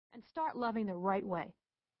start loving the right way.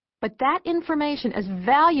 But that information, as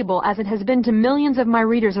valuable as it has been to millions of my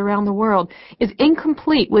readers around the world, is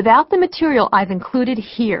incomplete without the material I've included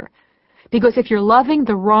here. Because if you're loving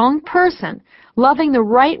the wrong person, loving the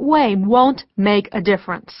right way won't make a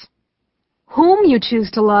difference. Whom you choose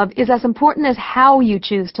to love is as important as how you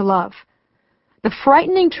choose to love. The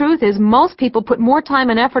frightening truth is most people put more time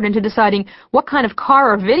and effort into deciding what kind of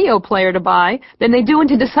car or video player to buy than they do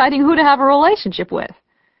into deciding who to have a relationship with.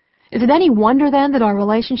 Is it any wonder then that our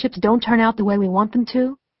relationships don't turn out the way we want them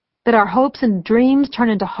to? That our hopes and dreams turn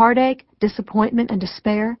into heartache, disappointment, and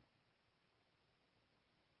despair?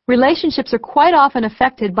 Relationships are quite often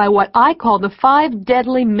affected by what I call the 5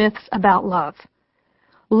 deadly myths about love.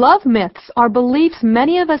 Love myths are beliefs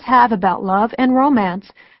many of us have about love and romance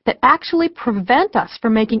that actually prevent us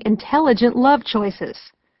from making intelligent love choices.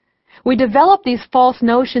 We develop these false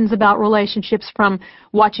notions about relationships from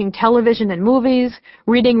watching television and movies,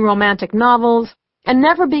 reading romantic novels, and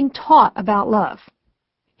never being taught about love.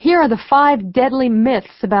 Here are the 5 deadly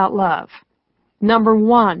myths about love. Number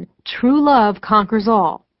 1, true love conquers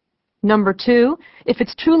all. Number 2, if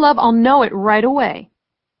it's true love, I'll know it right away.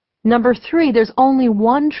 Number 3, there's only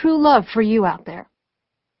one true love for you out there.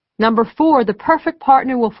 Number 4, the perfect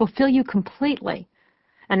partner will fulfill you completely.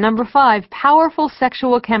 And number 5, powerful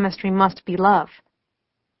sexual chemistry must be love.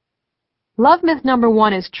 Love myth number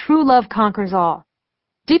 1 is true love conquers all.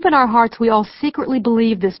 Deep in our hearts, we all secretly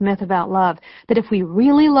believe this myth about love, that if we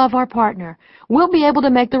really love our partner, we'll be able to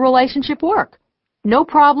make the relationship work. No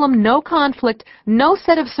problem, no conflict, no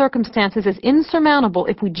set of circumstances is insurmountable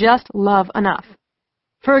if we just love enough.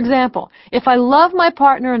 For example, if I love my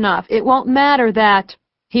partner enough, it won't matter that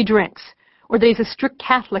he drinks, or that he's a strict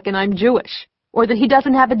Catholic and I'm Jewish, or that he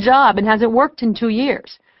doesn't have a job and hasn't worked in 2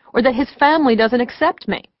 years, or that his family doesn't accept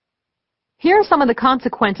me. Here are some of the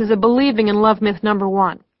consequences of believing in love myth number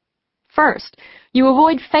 1. First, you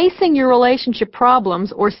avoid facing your relationship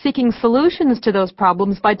problems or seeking solutions to those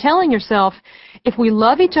problems by telling yourself, if we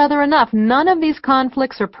love each other enough, none of these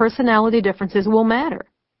conflicts or personality differences will matter.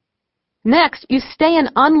 Next, you stay in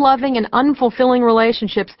unloving and unfulfilling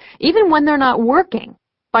relationships even when they're not working,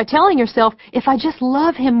 by telling yourself, if I just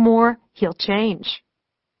love him more, he'll change.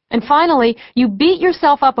 And finally, you beat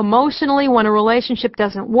yourself up emotionally when a relationship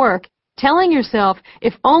doesn't work, telling yourself,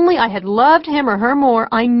 if only I had loved him or her more,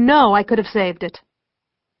 I know I could have saved it.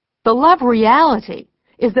 The love reality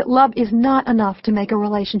is that love is not enough to make a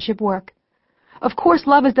relationship work. Of course,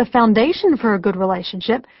 love is the foundation for a good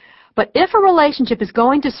relationship, but if a relationship is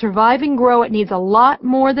going to survive and grow, it needs a lot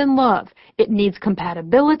more than love. It needs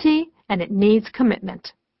compatibility and it needs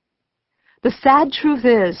commitment. The sad truth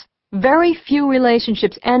is, very few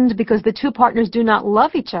relationships end because the 2 partners do not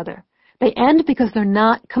love each other. They end because they're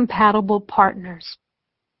not compatible partners.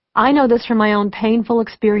 I know this from my own painful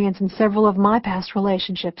experience in several of my past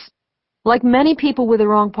relationships. Like many people with the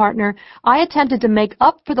wrong partner, I attempted to make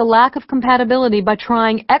up for the lack of compatibility by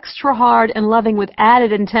trying extra hard and loving with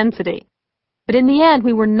added intensity. But in the end,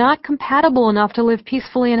 we were not compatible enough to live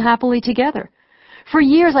peacefully and happily together. For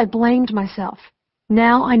years, I blamed myself.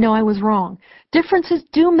 Now I know I was wrong. Differences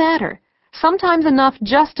do matter. Sometimes enough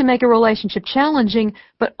just to make a relationship challenging,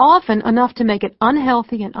 but often enough to make it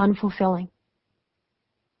unhealthy and unfulfilling.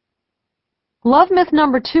 Love myth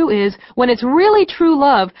number 2 is, when it's really true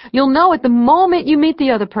love, you'll know at the moment you meet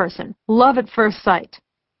the other person. Love at first sight.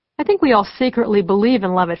 I think we all secretly believe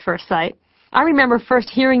in love at first sight. I remember first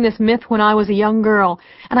hearing this myth when I was a young girl,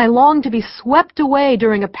 and I longed to be swept away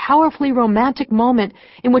during a powerfully romantic moment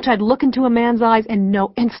in which I'd look into a man's eyes and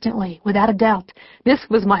know instantly, without a doubt, this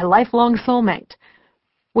was my lifelong soulmate.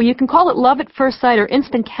 Well, you can call it love at first sight or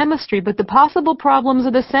instant chemistry, but the possible problems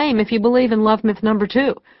are the same if you believe in love myth number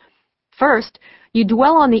 2. First, you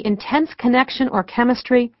dwell on the intense connection or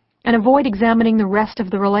chemistry and avoid examining the rest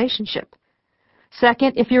of the relationship.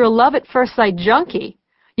 Second, if you're a love at first sight junkie,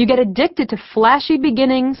 you get addicted to flashy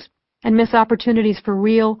beginnings and miss opportunities for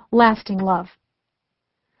real, lasting love.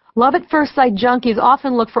 Love at first sight junkies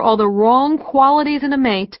often look for all the wrong qualities in a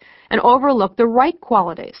mate and overlook the right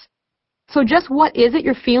qualities. So just what is it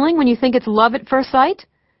you're feeling when you think it's love at first sight?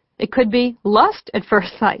 It could be lust at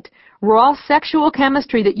first sight, raw sexual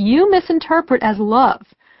chemistry that you misinterpret as love.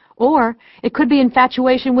 Or it could be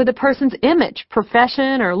infatuation with a person's image,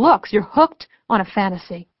 profession, or looks. You're hooked on a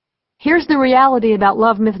fantasy. Here's the reality about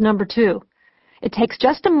love myth number 2. It takes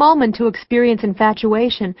just a moment to experience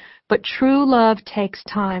infatuation, but true love takes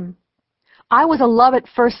time. I was a love at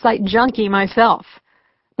first sight junkie myself.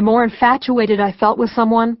 The more infatuated I felt with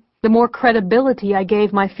someone, the more credibility I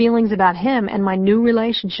gave my feelings about him and my new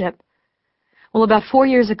relationship. Well, about 4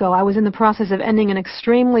 years ago, I was in the process of ending an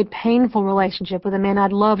extremely painful relationship with a man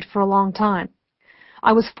I'd loved for a long time.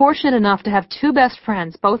 I was fortunate enough to have two best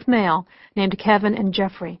friends, both male, named Kevin and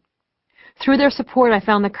Jeffrey. Through their support, I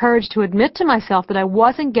found the courage to admit to myself that I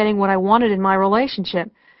wasn't getting what I wanted in my relationship,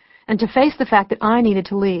 and to face the fact that I needed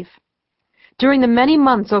to leave. During the many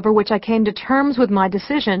months over which I came to terms with my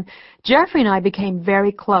decision, Jeffrey and I became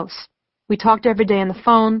very close. We talked every day on the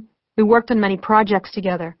phone. We worked on many projects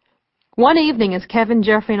together. One evening, as Kevin,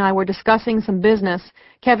 Jeffrey, and I were discussing some business,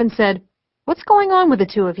 Kevin said, "What's going on with the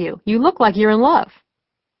two of you? You look like you're in love."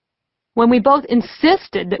 When we both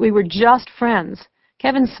insisted that we were just friends,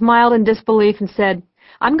 Kevin smiled in disbelief and said,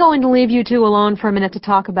 "I'm going to leave you two alone for a minute to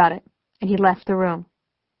talk about it," and he left the room.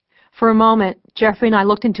 For a moment, Jeffrey and I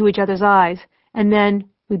looked into each other's eyes, and then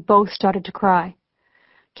we both started to cry.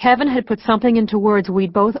 Kevin had put something into words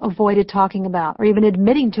we'd both avoided talking about, or even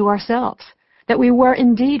admitting to ourselves, that we were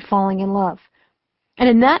indeed falling in love. And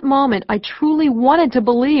in that moment, I truly wanted to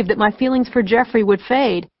believe that my feelings for Jeffrey would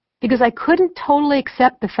fade, because I couldn't totally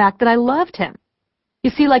accept the fact that I loved him.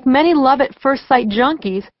 You see, like many love-at-first-sight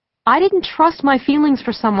junkies, I didn't trust my feelings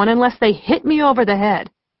for someone unless they hit me over the head.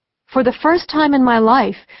 For the first time in my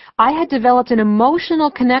life, I had developed an emotional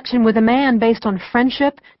connection with a man based on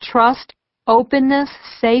friendship, trust, openness,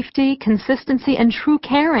 safety, consistency, and true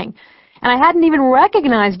caring. And I hadn't even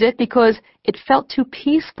recognized it because it felt too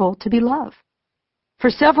peaceful to be love. For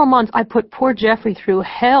several months, I put poor Jeffrey through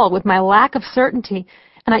hell with my lack of certainty,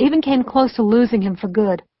 and I even came close to losing him for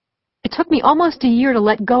good. It took me almost a year to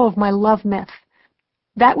let go of my love myth.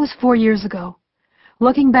 That was 4 years ago.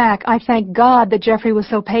 Looking back, I thank God that Jeffrey was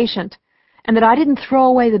so patient, and that I didn't throw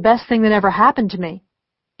away the best thing that ever happened to me.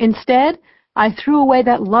 Instead, I threw away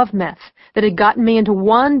that love myth that had gotten me into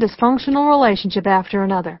one dysfunctional relationship after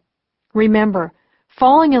another. Remember,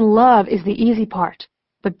 falling in love is the easy part,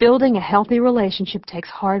 but building a healthy relationship takes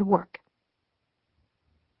hard work.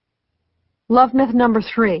 Love myth number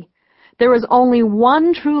 3. There is only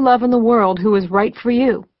one true love in the world who is right for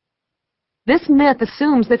you. This myth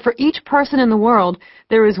assumes that for each person in the world,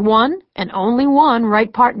 there is one and only one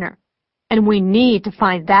right partner, and we need to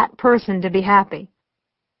find that person to be happy.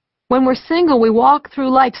 When we're single, we walk through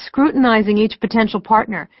life scrutinizing each potential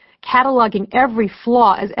partner, cataloging every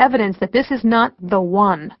flaw as evidence that this is not the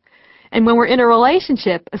one. And when we're in a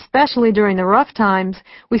relationship, especially during the rough times,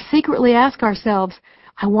 we secretly ask ourselves,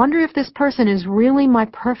 I wonder if this person is really my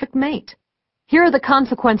perfect mate. Here are the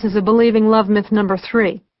consequences of believing love myth number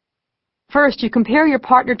 3. First, you compare your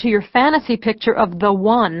partner to your fantasy picture of the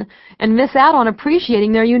one and miss out on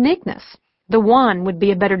appreciating their uniqueness. The one would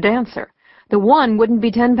be a better dancer. The one wouldn't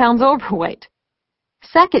be 10 pounds overweight.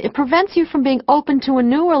 Second, it prevents you from being open to a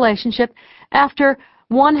new relationship after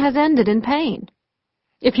one has ended in pain.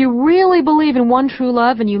 If you really believe in one true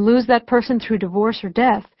love and you lose that person through divorce or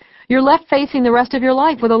death, you're left facing the rest of your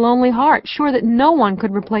life with a lonely heart, sure that no one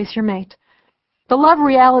could replace your mate. The love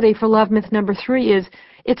reality for love myth number 3 is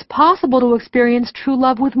it's possible to experience true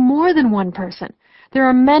love with more than one person. There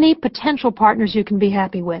are many potential partners you can be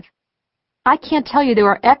happy with. I can't tell you there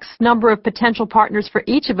are X number of potential partners for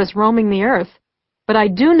each of us roaming the earth, but I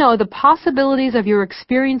do know the possibilities of your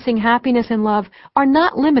experiencing happiness and love are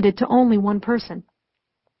not limited to only one person.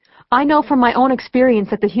 I know from my own experience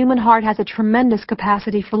that the human heart has a tremendous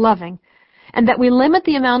capacity for loving, and that we limit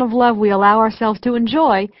the amount of love we allow ourselves to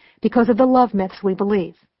enjoy because of the love myths we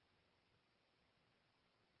believe.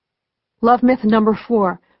 Love myth number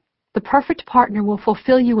 4. The perfect partner will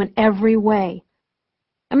fulfill you in every way.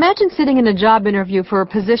 Imagine sitting in a job interview for a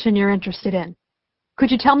position you're interested in.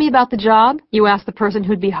 Could you tell me about the job? You ask the person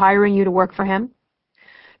who'd be hiring you to work for him.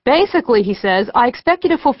 Basically, he says, I expect you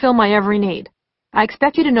to fulfill my every need. I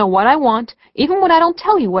expect you to know what I want, even when I don't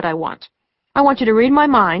tell you what I want. I want you to read my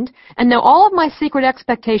mind and know all of my secret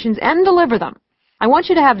expectations and deliver them. I want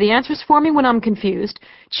you to have the answers for me when I'm confused,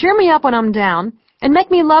 cheer me up when I'm down, and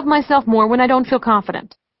make me love myself more when I don't feel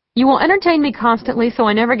confident. You will entertain me constantly so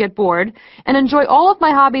I never get bored, and enjoy all of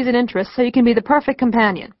my hobbies and interests so you can be the perfect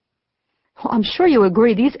companion. Well, I'm sure you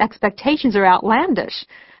agree these expectations are outlandish.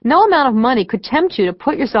 No amount of money could tempt you to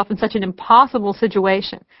put yourself in such an impossible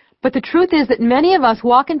situation. But the truth is that many of us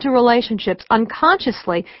walk into relationships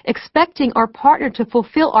unconsciously expecting our partner to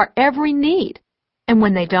fulfill our every need. And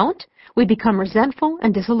when they don't, we become resentful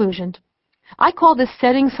and disillusioned. I call this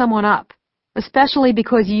setting someone up, especially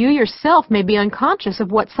because you yourself may be unconscious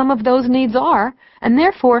of what some of those needs are, and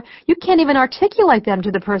therefore you can't even articulate them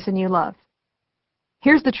to the person you love.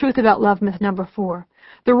 Here's the truth about love myth number 4.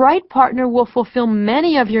 The right partner will fulfill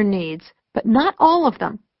many of your needs, but not all of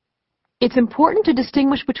them. It's important to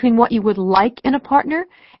distinguish between what you would like in a partner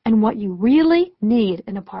and what you really need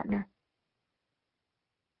in a partner.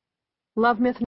 Love myth